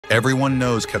Everyone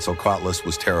knows Quetzalcoatlus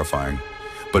was terrifying,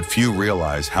 but few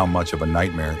realize how much of a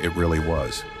nightmare it really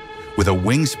was. With a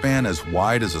wingspan as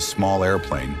wide as a small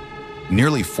airplane,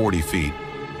 nearly 40 feet,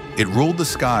 it ruled the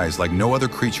skies like no other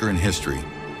creature in history.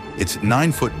 Its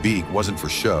 9-foot beak wasn't for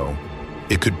show.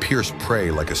 It could pierce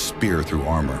prey like a spear through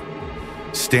armor.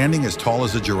 Standing as tall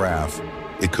as a giraffe,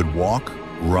 it could walk,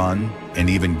 run, and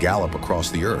even gallop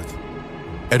across the earth.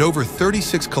 At over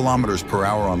 36 kilometers per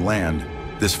hour on land,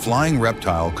 this flying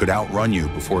reptile could outrun you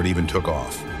before it even took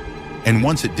off. And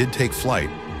once it did take flight,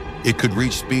 it could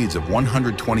reach speeds of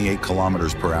 128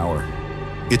 kilometers per hour.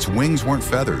 Its wings weren't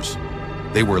feathers.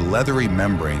 They were leathery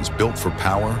membranes built for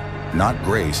power, not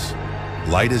grace,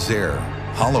 light as air,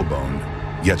 hollow-boned,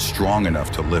 yet strong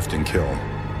enough to lift and kill.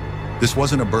 This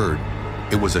wasn't a bird,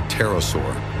 it was a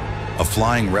pterosaur, a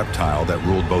flying reptile that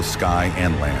ruled both sky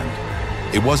and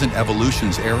land. It wasn't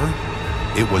evolution's error,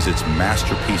 it was its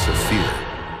masterpiece of fear.